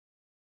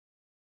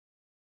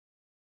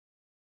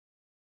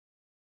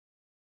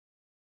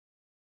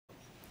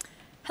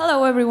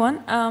Hello,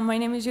 everyone. My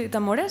name is Judith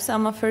Amores.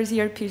 I'm a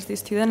first-year PhD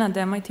student at the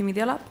MIT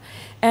Media Lab.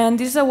 And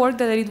this is a work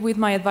that I did with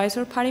my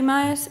advisor, Pattie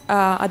Maes,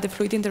 at the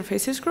Fluid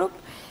Interfaces group.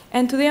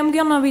 And today I'm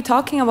going to be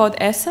talking about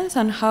Essence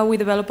and how we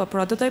develop a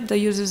prototype that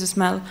uses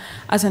smell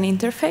as an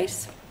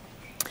interface.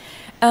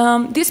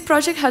 This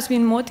project has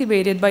been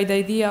motivated by the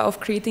idea of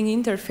creating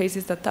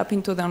interfaces that tap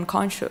into the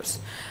unconscious.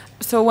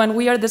 So when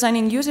we are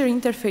designing user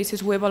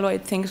interfaces, we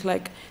evaluate things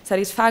like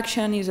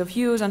satisfaction, ease of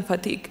use, and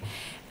fatigue.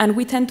 And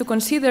we tend to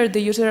consider the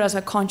user as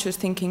a conscious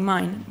thinking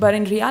mind. But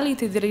in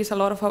reality, there is a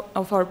lot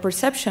of our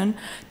perception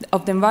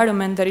of the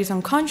environment that is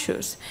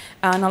unconscious,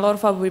 and a lot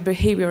of our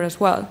behavior as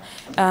well,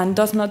 and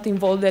does not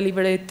involve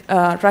deliberate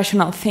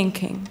rational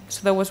thinking.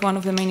 So that was one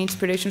of the main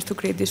inspirations to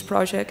create this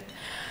project.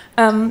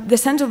 The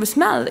sense of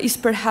smell is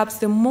perhaps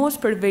the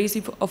most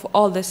pervasive of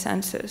all the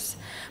senses,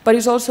 but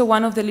is also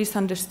one of the least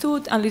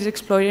understood and least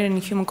explored in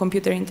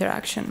human-computer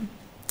interaction.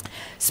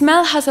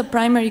 Smell has a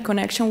primary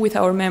connection with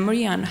our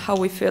memory and how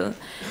we feel.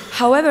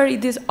 However,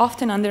 it is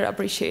often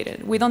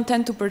underappreciated. We don't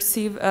tend to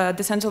perceive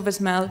the sense of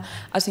smell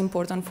as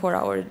important for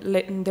our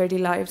daily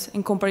lives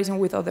in comparison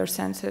with other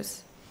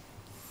senses.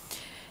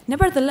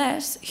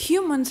 Nevertheless,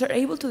 humans are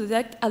able to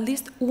detect at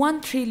least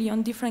 1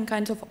 trillion different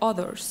kinds of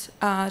odors,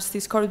 as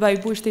discovered by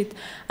Judith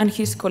and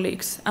his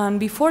colleagues. And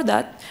before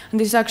that, and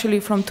this is actually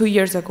from 2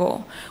 years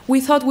ago,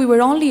 we thought we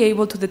were only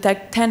able to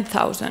detect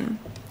 10,000.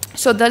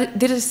 So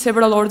this is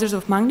several orders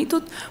of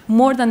magnitude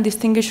more than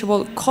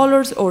distinguishable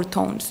colors or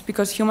tones,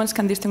 because humans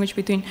can distinguish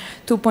between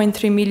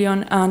 2.3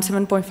 million and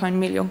 7.5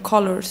 million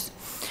colors.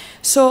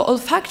 So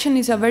olfaction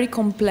is a very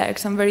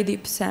complex and very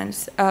deep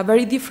sense,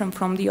 very different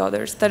from the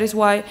others. That is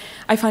why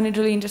I find it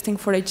really interesting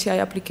for SIGCHI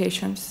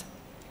applications.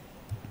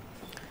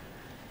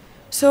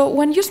 So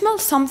when you smell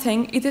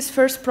something, it is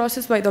first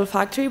processed by the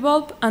olfactory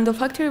bulb, and the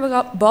olfactory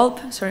bulb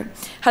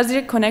has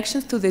direct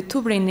connections to the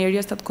 2 brain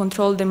areas that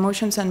control the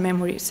emotions and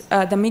memories,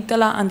 the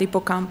amygdala and the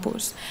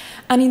hippocampus.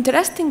 And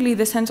interestingly,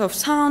 the sense of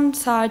sound,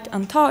 sight,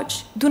 and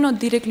touch do not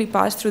directly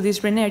pass through these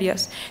brain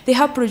areas. They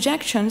have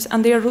projections,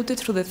 and they are routed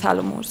through the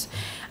thalamus.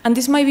 And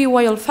this might be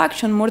why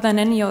olfaction, more than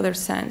any other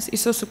sense,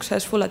 is so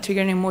successful at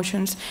triggering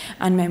emotions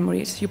and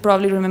memories. You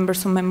probably remember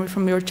some memory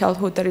from your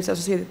childhood that is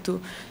associated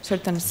to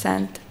certain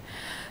scent.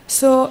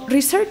 So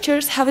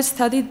researchers have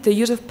studied the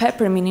use of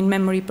peppermint in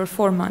memory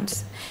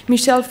performance.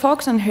 Michelle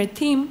Fox and her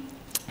team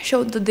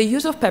showed that the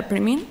use of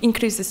peppermint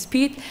increased the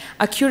speed,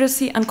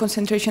 accuracy, and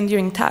concentration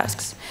during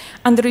tasks.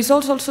 And the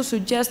results also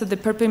suggest that the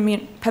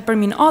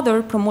peppermint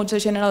odor promotes a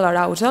general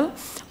arousal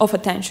of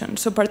attention.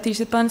 So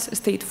participants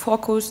stayed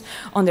focused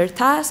on their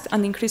task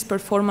and increased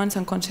performance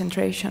and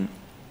concentration.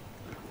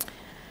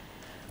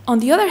 On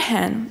the other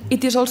hand,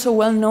 it is also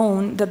well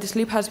known that the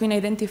sleep has been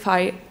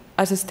identified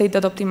as a state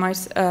that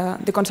optimizes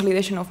the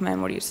consolidation of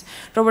memories.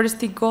 Robert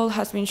Gold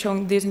has been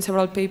showing this in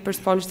several papers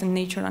published in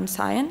Nature and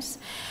Science.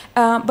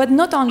 But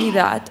not only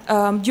that,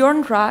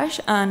 Bjorn Rasch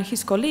and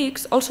his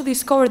colleagues also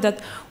discovered that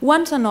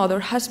once an odor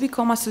has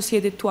become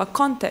associated to a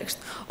context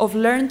of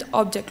learned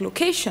object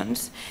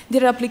locations,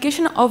 the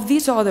replication of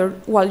this odor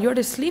while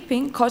you're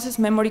sleeping causes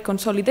memory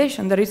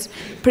consolidation. That is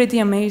pretty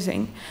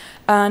amazing.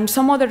 And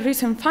some other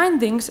recent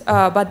findings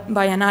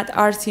by Anat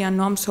Arsi and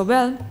Noam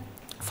Sobel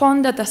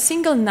found that a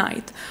single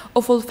night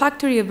of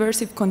olfactory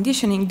aversive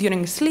conditioning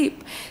during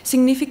sleep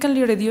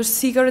significantly reduced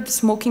cigarette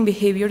smoking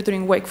behavior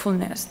during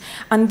wakefulness.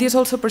 And this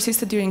also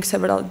persisted during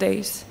several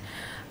days.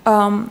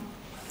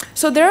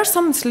 So there are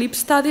some sleep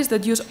studies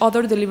that use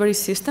odor delivery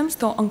systems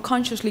to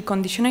unconsciously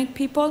conditionate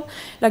people,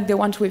 like the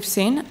ones we've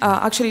seen.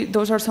 Actually,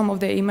 those are some of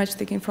the images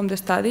taken from the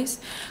studies.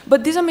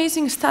 But these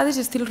amazing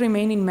studies still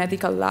remain in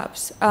medical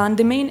labs. And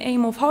the main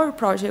aim of our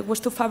project was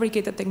to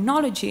fabricate a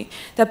technology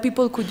that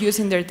people could use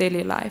in their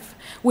daily life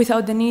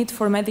without the need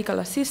for medical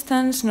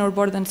assistance nor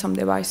burdensome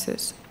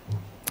devices.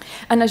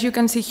 And as you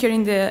can see here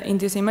in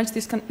this image,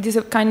 these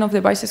kind of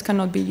devices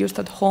cannot be used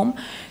at home.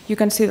 You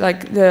can see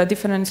like the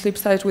different sleep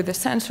studies with the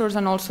sensors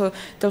and also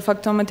the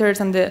olfactometers,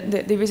 and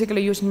they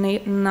basically use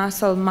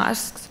nasal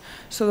masks.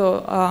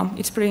 So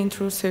it's pretty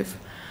intrusive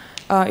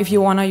if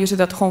you want to use it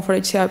at home for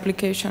HCI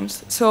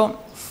applications. So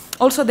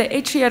also the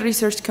HCI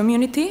research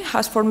community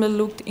has formally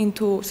looked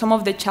into some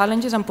of the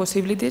challenges and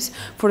possibilities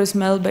for a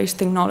smell-based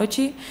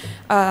technology.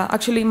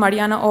 Actually,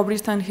 Mariana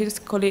Obrist and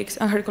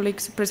her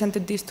colleagues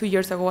presented this 2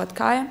 years ago at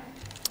CAE.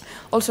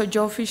 Also,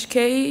 Joe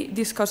Fish-Kay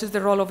discusses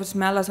the role of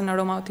smell as an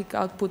aromatic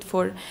output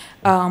for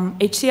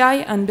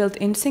HCI and built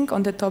InSync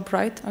on the top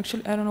right.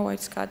 Actually, I don't know why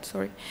it's cut,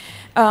 sorry.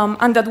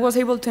 And that was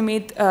able to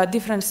meet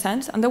different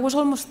scents. And that was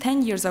almost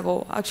 10 years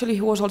ago. Actually,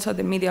 he was also at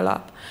the Media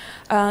Lab.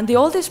 The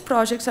oldest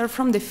projects are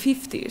from the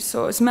 50s,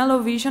 so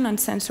Smell-O-Vision and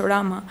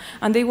Sensorama.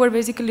 And they were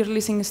basically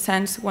releasing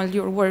scents while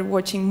you were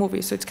watching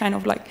movies. So it's kind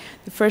of like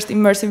the first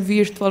immersive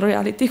virtual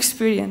reality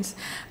experience.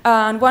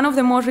 And one of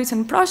the most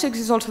recent projects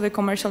is also the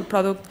commercial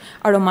product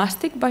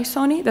Aromastic by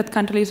Sony that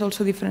can release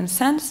also different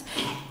scents.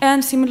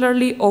 And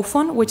similarly,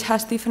 Ophon, which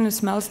has different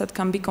smells that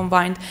can be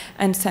combined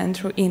and sent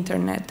through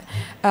internet.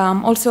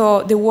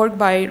 Also, the work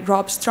by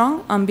Rob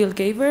Strong and Bill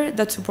Gaver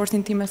that supports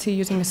intimacy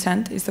using a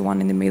scent is the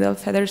one in the middle,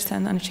 feather,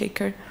 scent, and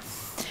shaker.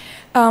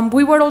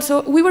 We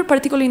were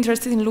particularly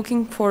interested in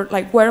looking for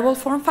like wearable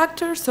form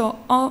factors. So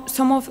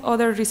some of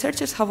other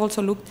researchers have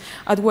also looked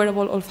at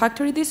wearable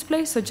olfactory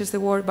displays, such as the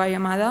work by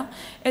Amada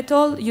et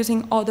al.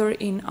 Using odor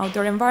in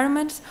outdoor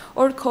environments,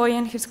 or Coy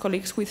and his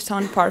colleagues with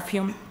sound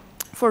perfume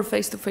for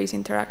face-to-face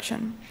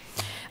interaction.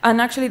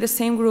 And actually, the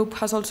same group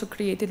has also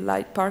created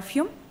light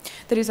perfume.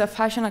 That is a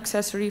fashion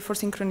accessory for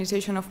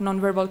synchronization of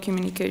nonverbal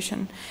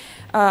communication.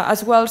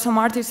 As well, some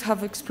artists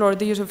have explored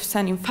the use of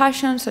scent in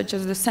fashion, such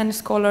as the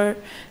scent collar,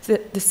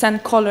 the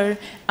scent collar,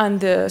 and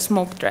the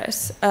smoke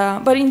dress.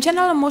 But in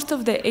general, most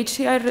of the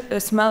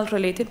HCI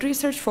smell-related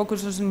research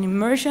focuses on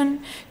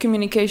immersion,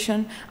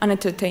 communication, and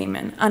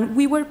entertainment. And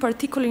we were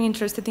particularly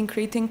interested in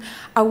creating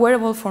a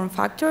wearable form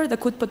factor that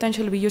could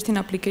potentially be used in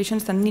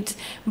applications that needs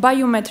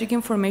biometric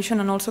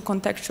information and also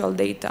contextual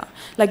data,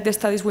 like the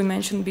studies we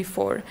mentioned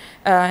before,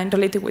 and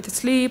related with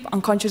sleep,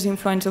 unconscious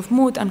influence of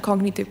mood, and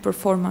cognitive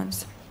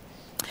performance.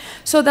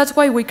 So that's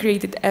why we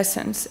created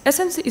Essence.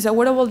 Essence is a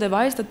wearable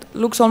device that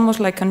looks almost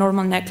like a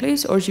normal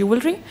necklace or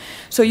jewelry,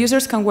 so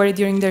users can wear it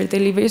during their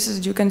daily basis,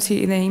 as you can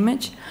see in the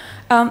image.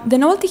 The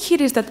novelty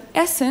here is that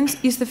Essence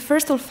is the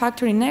first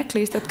olfactory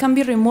necklace that can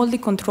be remotely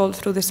controlled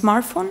through the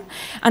smartphone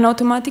and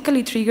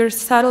automatically triggers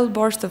subtle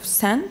bursts of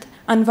scent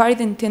and varied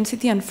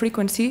intensity and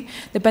frequency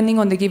depending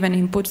on the given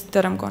inputs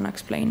that I'm going to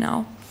explain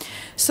now.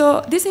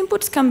 So these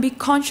inputs can be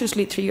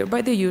consciously triggered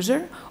by the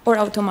user or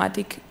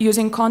automatic,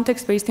 using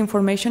context-based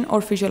information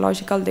or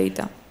physiological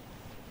data.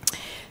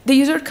 The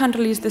user can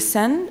release the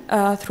scent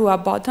through a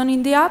button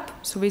in the app,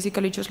 so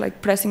basically just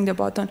like pressing the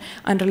button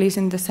and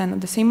releasing the scent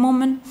at the same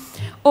moment,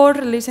 or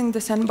releasing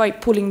the scent by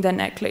pulling the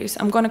necklace.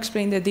 I'm going to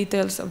explain the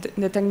details of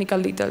the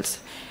technical details,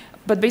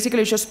 but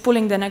basically just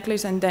pulling the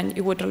necklace and then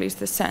it would release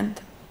the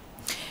scent.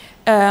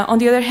 On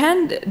the other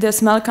hand, the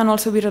smell can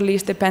also be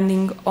released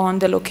depending on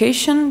the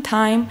location,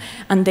 time,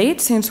 and date,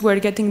 since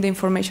we're getting the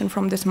information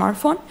from the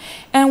smartphone.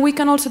 And we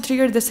can also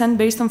trigger the scent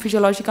based on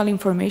physiological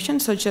information,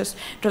 such as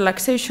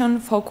relaxation,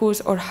 focus,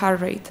 or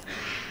heart rate.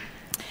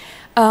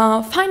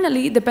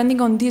 Finally, depending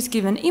on these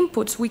given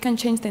inputs, we can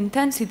change the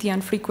intensity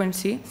and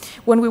frequency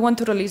when we want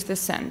to release the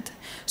scent.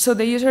 So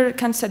the user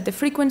can set the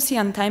frequency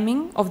and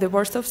timing of the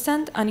burst of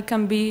scent, and it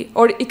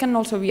can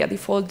also be a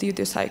default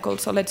duty cycle.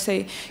 So let's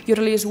say you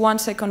release 1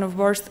 second of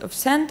burst of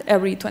scent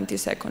every 20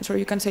 seconds, or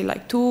you can say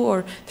like 2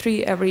 or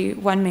 3 every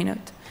 1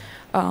 minute.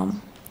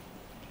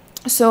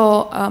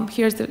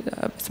 Here's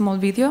the small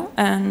video,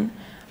 and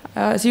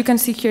as you can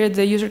see here,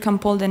 the user can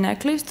pull the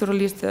necklace to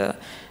release the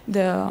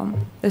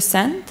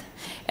scent.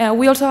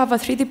 We also have a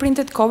 3D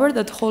printed cover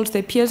that holds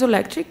the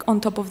piezoelectric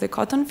on top of the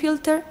cotton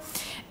filter,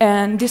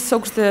 and this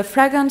soaks the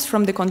fragrance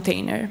from the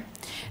container.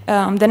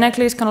 The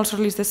necklace can also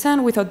release the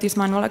scent without this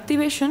manual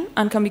activation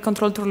and can be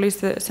controlled to release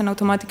the scent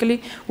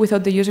automatically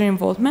without the user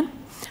involvement.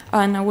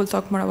 And I will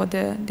talk more about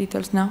the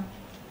details now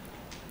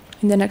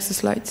in the next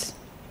slides.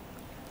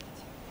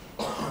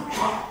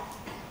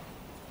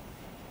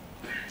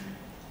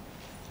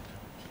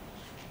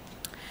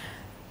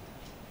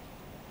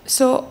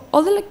 So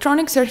all the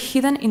electronics are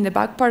hidden in the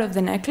back part of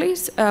the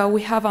necklace.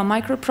 We have a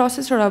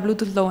microprocessor, a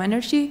Bluetooth low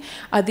energy,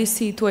 a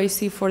DC to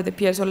AC for the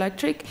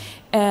piezoelectric,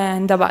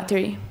 and a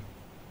battery.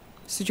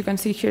 So you can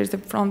see here's the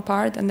front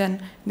part, and then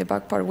in the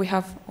back part we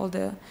have all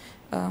the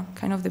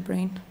kind of the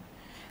brain.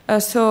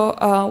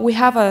 We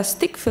have a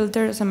stick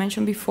filter, as I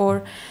mentioned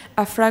before,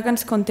 a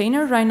fragrance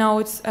container. Right now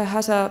it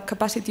has a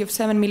capacity of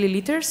 7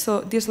 milliliters,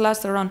 so this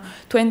lasts around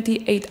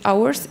 28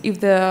 hours if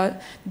the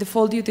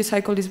default duty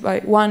cycle is by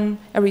 1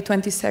 every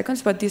 20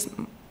 seconds, but this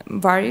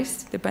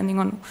varies depending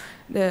on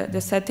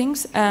the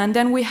settings. And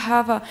then we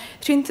have a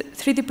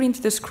 3D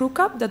printed screw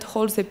cap that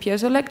holds the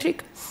piezoelectric,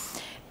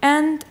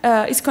 and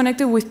it's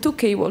connected with 2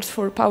 cables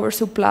for power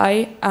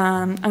supply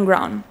and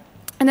ground.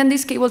 And then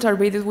these cables are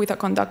braided with a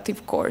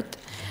conductive cord.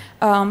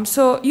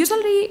 So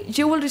usually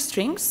jewelry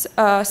strings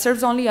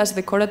serves only as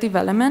the decorative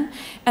element,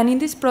 and in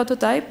this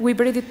prototype we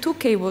braided 2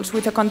 cables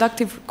with a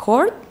conductive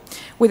cord,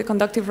 with a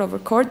conductive rubber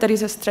cord that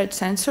is a stretch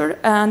sensor,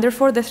 and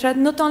therefore the thread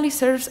not only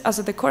serves as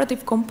a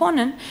decorative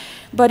component,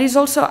 but is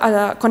also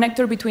a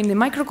connector between the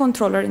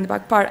microcontroller in the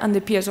back part and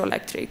the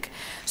piezoelectric.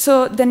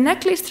 So the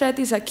necklace thread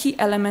is a key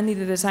element in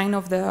the design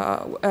of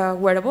the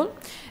wearable,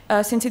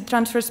 since it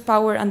transfers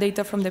power and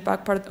data from the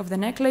back part of the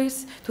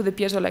necklace to the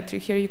piezoelectric.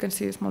 Here you can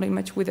see a small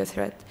image with the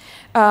thread.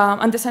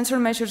 And the sensor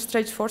measures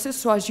stretch forces,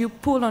 so as you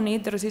pull on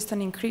it, the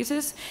resistance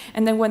increases,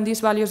 and then when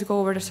these values go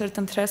over a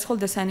certain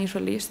threshold, the scent is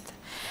released.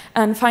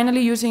 And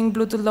finally, using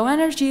Bluetooth low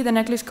energy, the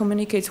necklace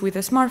communicates with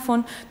the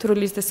smartphone to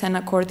release the scent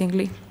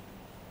accordingly.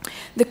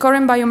 The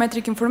current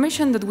biometric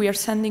information that we are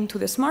sending to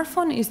the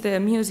smartphone is the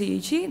Maes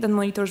EEG that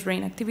monitors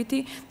brain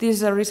activity. This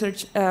is a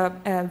research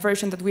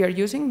version that we are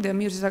using. The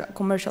Maes is a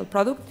commercial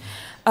product.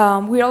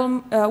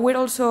 We're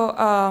also,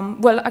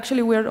 well,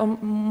 actually, we're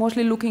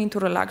mostly looking into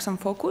relax and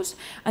focus,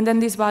 and then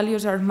these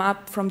values are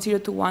mapped from 0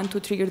 to 1 to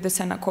trigger the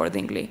SEN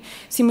accordingly,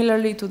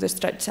 similarly to the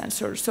stretch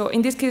sensor. So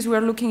in this case,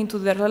 we're looking into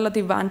the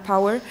relative band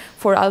power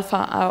for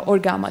alpha or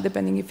gamma,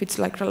 depending if it's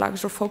like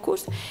relaxed or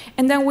focused.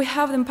 And then we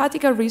have the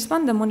empathic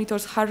wristband that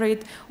monitors heart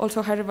rate,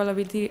 also heart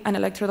availability and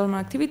electrodermal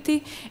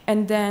activity,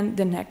 and then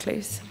the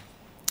necklace.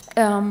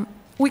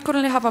 We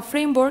currently have a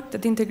framework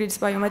that integrates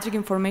biometric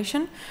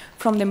information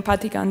from the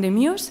empathic and the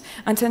Muse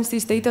and sends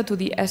this data to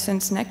the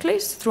Essence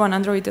necklace through an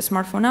Android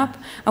smartphone app,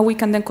 and we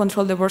can then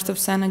control the burst of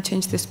SEN and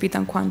change the speed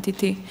and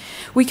quantity.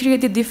 We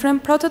created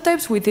different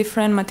prototypes with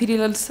different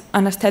materials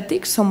and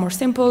aesthetics, some more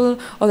simple,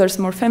 others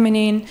more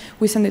feminine.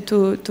 We send it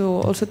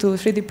also to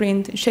 3D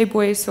print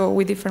shapeways, so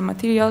with different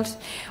materials,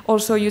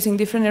 also using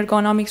different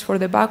ergonomics for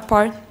the back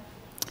part.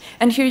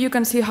 And here you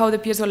can see how the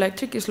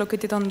piezoelectric is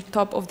located on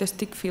top of the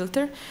stick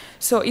filter.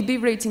 So it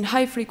vibrates in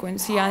high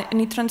frequency,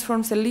 and it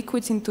transforms the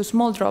liquids into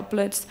small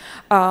droplets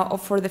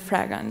for the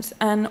fragrance.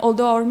 And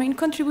although our main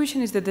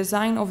contribution is the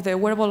design of the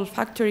wearable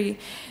olfactory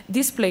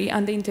display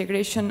and the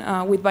integration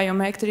with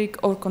biometric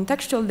or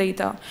contextual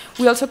data,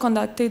 we also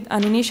conducted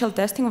an initial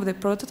testing of the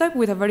prototype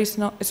with a very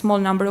small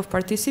number of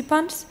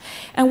participants.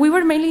 And we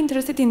were mainly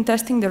interested in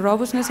testing the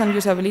robustness and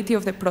usability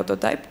of the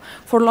prototype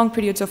for long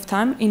periods of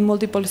time in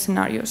multiple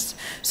scenarios.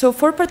 So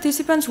 4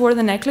 participants wore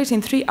the necklace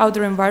in 3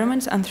 outdoor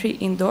environments and 3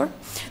 indoor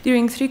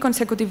during 3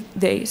 consecutive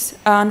days.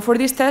 And for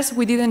this test,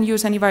 we didn't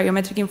use any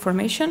biometric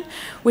information.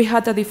 We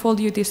had a default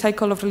duty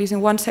cycle of releasing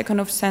 1 second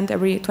of scent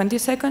every 20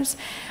 seconds.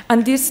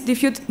 And this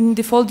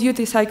default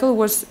duty cycle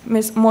was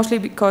mostly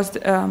because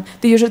the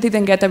user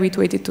didn't get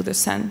habituated to the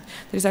scent.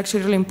 That is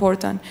actually really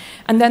important.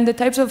 And then the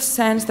types of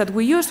scents that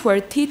we used were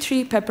tea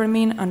tree,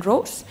 peppermint, and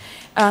rose.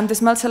 And the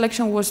smell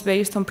selection was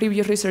based on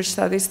previous research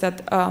studies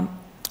that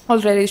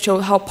already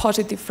showed how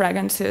positive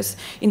fragrances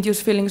induce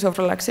feelings of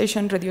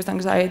relaxation, reduced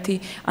anxiety,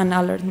 and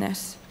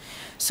alertness.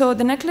 So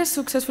the necklace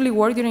successfully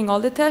worked during all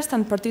the tests,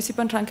 and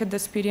participants ranked the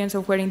experience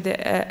of wearing the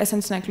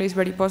Essence necklace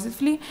very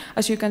positively,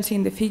 as you can see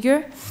in the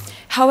figure.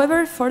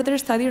 However, further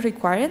study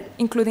required,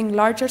 including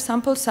larger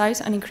sample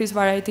size and increased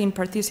variety in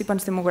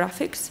participants'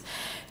 demographics,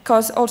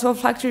 because also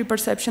olfactory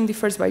perception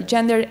differs by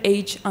gender,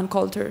 age, and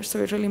culture, so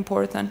it's really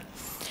important.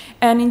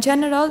 And in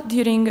general,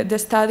 during the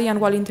study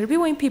and while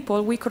interviewing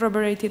people, we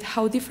corroborated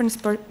how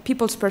different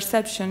people's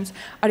perceptions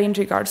are in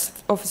regards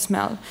of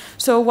smell.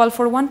 So while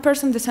for one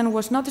person the scent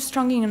was not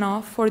strong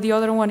enough, for the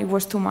other one it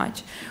was too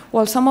much.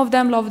 While some of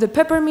them loved the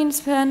peppermint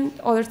scent,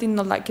 others did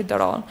not like it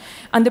at all.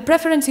 And the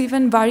preference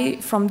even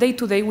varied from day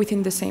to day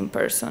within the same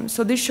person.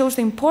 So this shows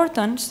the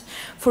importance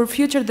for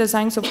future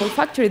designs of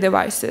olfactory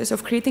devices,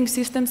 of creating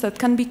systems that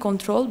can be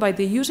controlled by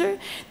the user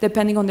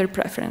depending on their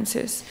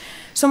preferences.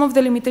 Some of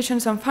the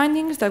limitations and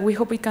findings that we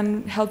hope it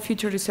can help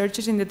future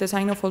researchers in the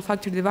design of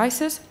olfactory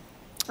devices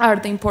are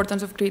the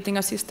importance of creating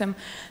a system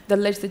that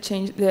lets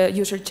the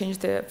user change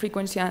the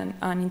frequency and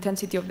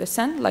intensity of the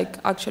scent, like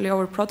actually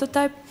our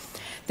prototype.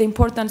 The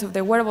importance of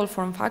the wearable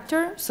form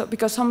factor, so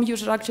because some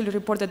users actually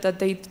reported that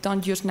they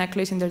don't use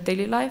necklace in their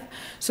daily life,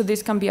 so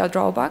this can be a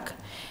drawback.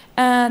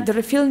 The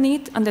refill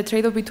need and the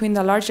trade-off between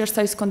the larger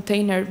size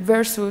container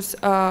versus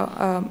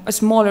a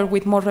smaller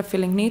with more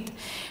refilling need.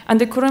 And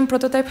the current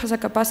prototype has a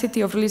capacity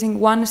of releasing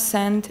 1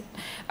 scent,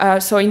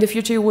 so in the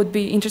future it would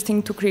be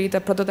interesting to create a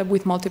prototype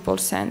with multiple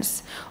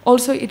scents.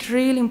 Also, it's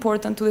really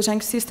important to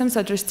design systems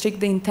that restrict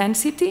the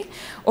intensity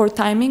or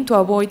timing to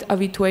avoid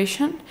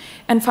habituation.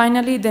 And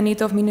finally, the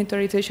need of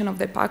miniaturization of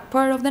the back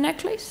part of the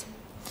necklace.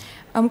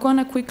 I'm going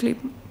to quickly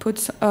put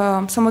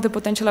some of the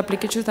potential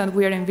applications that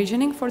we are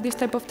envisioning for this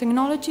type of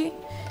technology.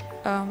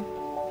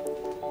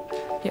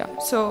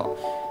 So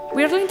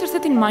we are really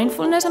interested in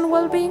mindfulness and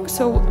well-being.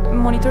 So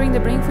monitoring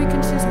the brain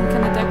frequencies, we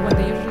can detect when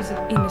the user is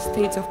in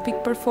states of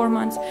peak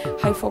performance,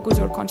 high focus,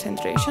 or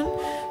concentration.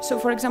 So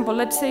for example,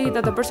 let's say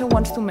that the person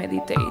wants to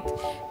meditate,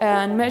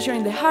 and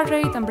measuring the heart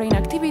rate and brain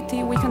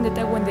activity, we can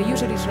detect when the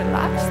user is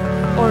relaxed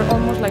or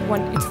almost like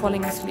when it's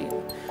falling asleep.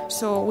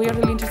 So we are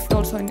really interested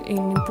also in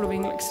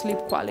improving sleep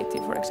quality,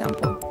 for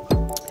example.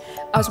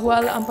 As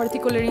well, I'm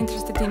particularly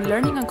interested in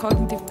learning and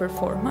cognitive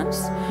performance,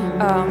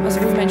 as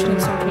we mentioned in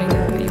some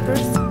related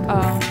papers.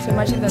 So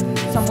imagine that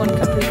someone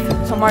can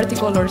read some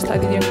article or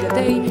study during the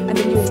day, and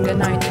then during the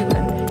night you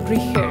can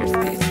rehearse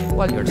this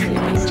while you're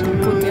sleeping.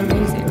 It would be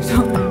amazing.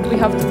 So we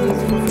have to do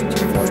this for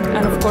future,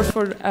 and of course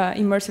for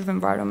immersive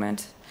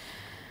environments.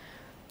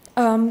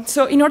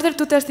 So in order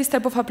to test this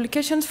type of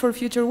applications for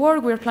future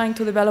work, we're planning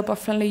to develop a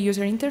friendly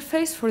user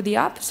interface for the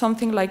app,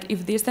 something like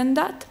if this then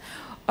that.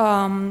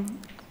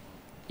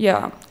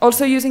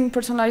 Also using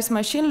personalized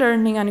machine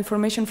learning and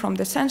information from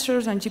the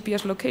sensors and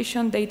GPS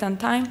location, date and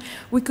time,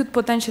 we could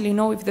potentially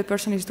know if the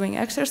person is doing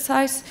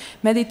exercise,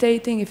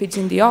 meditating, if it's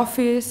in the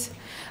office,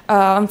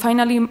 and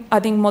finally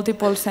adding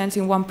multiple scents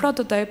in one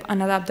prototype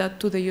and adapt that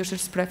to the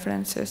user's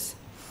preferences.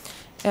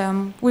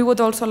 We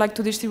would also like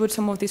to distribute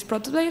some of these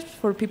prototypes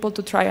for people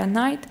to try at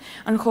night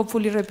and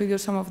hopefully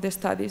reproduce some of the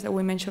studies that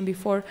we mentioned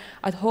before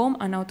at home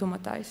and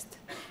automatized.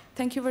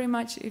 thank you very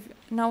much.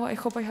 Now I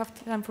hope I have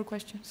time for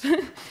questions.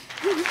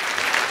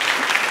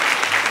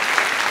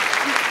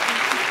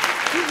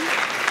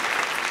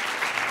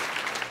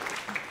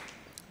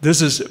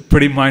 This is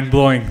pretty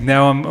mind-blowing.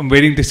 Now I'm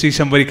waiting to see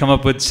somebody come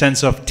up with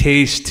sense of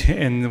taste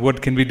and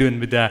what can we do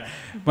with that.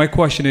 My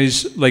question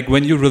is, like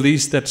when you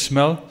release that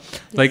smell,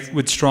 yes, like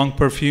with strong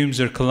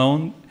perfumes or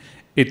cologne,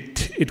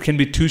 it can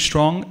be too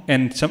strong,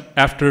 and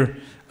after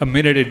a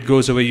minute it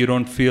goes away, you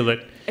don't feel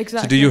it.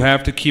 Exactly. So do you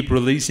have to keep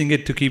releasing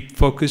it to keep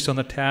focused on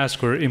the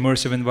task or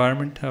immersive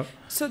environment? How?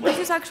 So this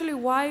is actually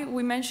why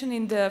we mentioned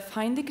in the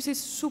findings it's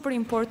super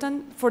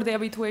important for the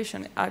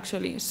habituation,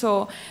 actually.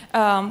 So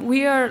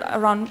there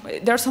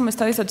are some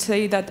studies that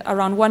say that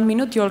around 1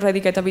 minute you already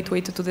get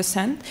habituated to the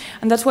scent,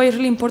 and that's why it's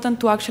really important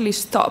to actually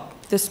stop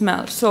the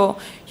smell. So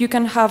you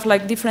can have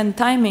like different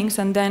timings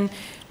and then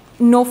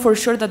know for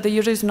sure that the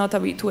user is not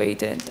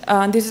habituated.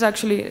 And this is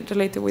actually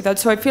related with that.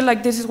 So I feel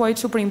like this is why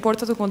it's super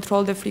important to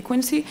control the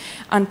frequency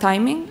and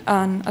timing,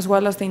 and as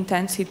well as the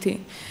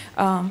intensity.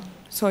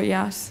 So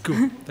yes.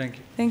 Cool, thank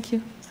you. Thank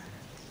you.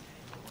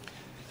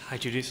 Hi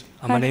Judith,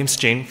 my name's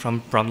Jane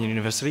from Brown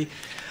University.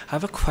 I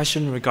have a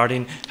question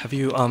regarding, have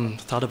you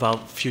thought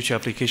about future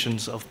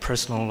applications of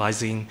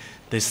personalizing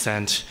this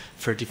scent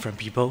for different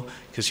people?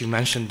 Because you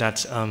mentioned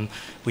that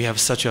we have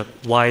such a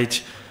wide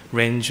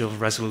range of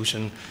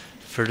resolution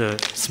for the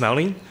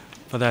smelling,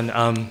 but then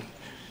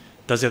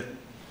does it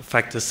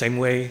affect the same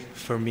way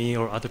for me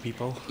or other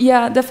people?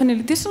 Yeah,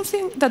 definitely. This is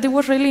something that it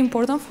was really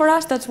important for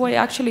us. That's why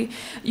actually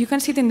you can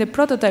see it in the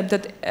prototype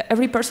that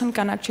every person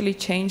can actually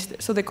change.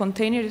 So the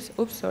container is,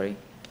 oops, sorry.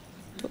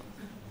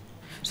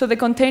 So the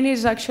container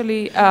is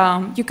actually,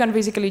 you can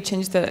basically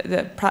change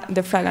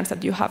the fragrance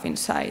that you have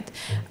inside.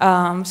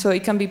 So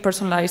it can be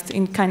personalized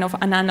in kind of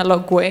an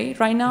analog way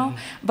right now,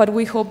 but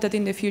we hope that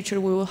in the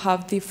future we will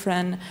have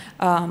different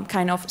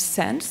kind of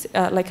scents,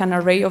 like an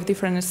array of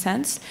different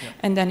scents,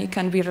 and then it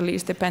can be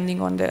released depending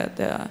on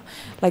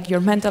like your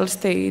mental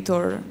state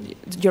or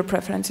your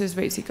preferences,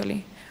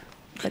 basically.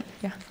 But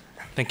yeah.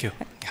 Thank you.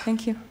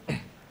 Thank you.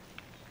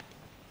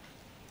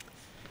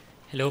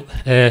 Hello,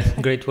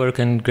 great work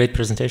and great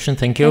presentation,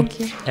 thank you.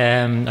 Thank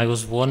you. I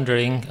was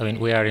wondering, I mean,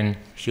 we are in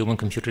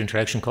Human-Computer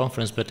Interaction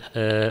Conference, but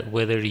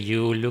whether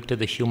you looked at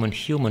the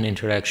human-human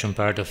interaction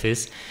part of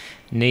this,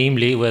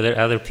 namely whether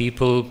other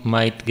people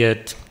might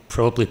get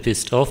probably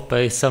pissed off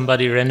by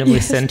somebody randomly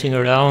scenting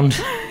around.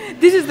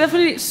 This is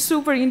definitely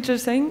super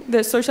interesting,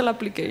 the social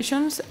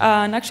applications,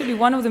 and actually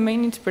one of the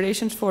main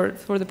inspirations for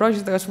the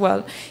project as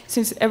well.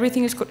 Since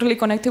everything is really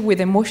connected with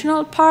the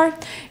emotional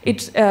part,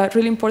 it's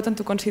really important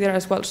to consider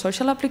as well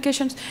social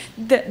applications.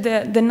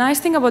 The nice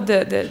thing about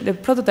the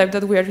prototype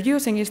that we are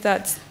using is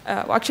that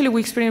actually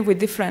we experiment with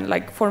different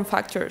like form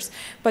factors,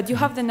 but you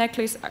have the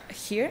necklace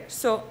here,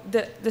 so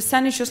the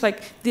scent is just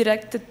like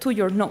directed to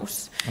your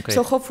nose. Okay.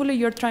 So hopefully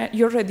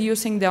you're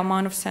reducing the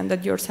amount of scent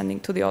that you're sending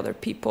to the other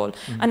people,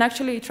 and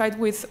actually we tried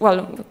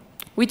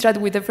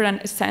with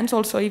different scents,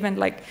 also even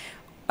like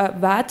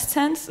bad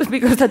scents,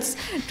 because that's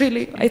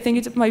really, I think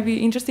it might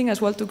be interesting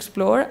as well to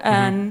explore,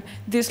 and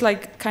this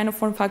like kind of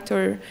form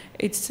factor,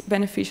 it's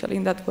beneficial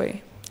in that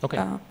way.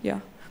 Okay. Yeah,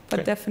 but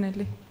great.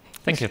 Definitely.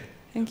 Thank you.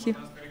 Thank you.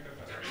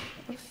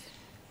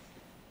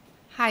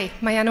 Hi,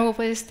 Mariana with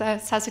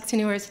SIGCHI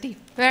University.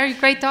 Very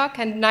great talk,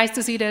 and nice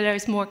to see that there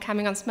is more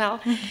coming on smell.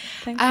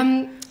 Thank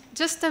you.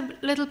 Just a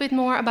little bit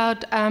more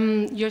about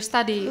your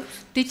study.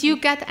 Did you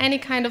get any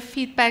kind of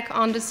feedback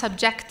on the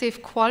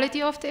subjective quality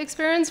of the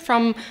experience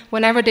from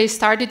whenever they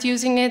started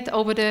using it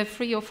over the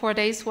 3 or 4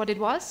 days, what it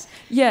was?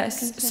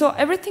 Yes, so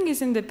everything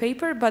is in the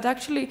paper, but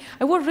actually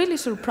I was really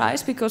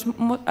surprised because,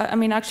 I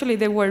mean, actually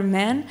they were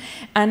men,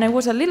 and I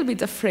was a little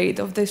bit afraid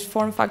of this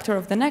form factor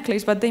of the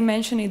necklace, but they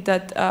mentioned it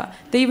that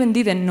they even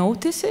didn't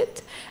notice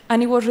it,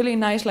 and it was really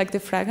nice, like the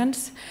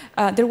fragrance.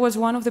 There was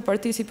one of the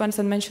participants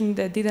that mentioned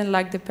they didn't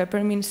like the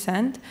peppermint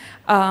scent,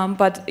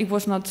 but it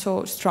was not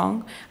so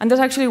strong. And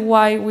that's actually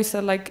why we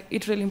said like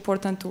it's really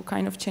important to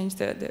kind of change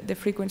the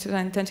frequencies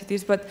and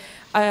intensities. But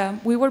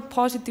we were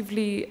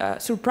positively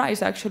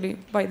surprised actually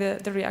by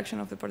the reaction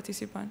of the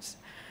participants.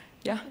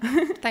 Yeah.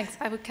 Thanks,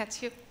 I will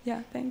catch you.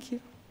 Yeah, thank you.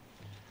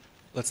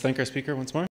 Let's thank our speaker once more.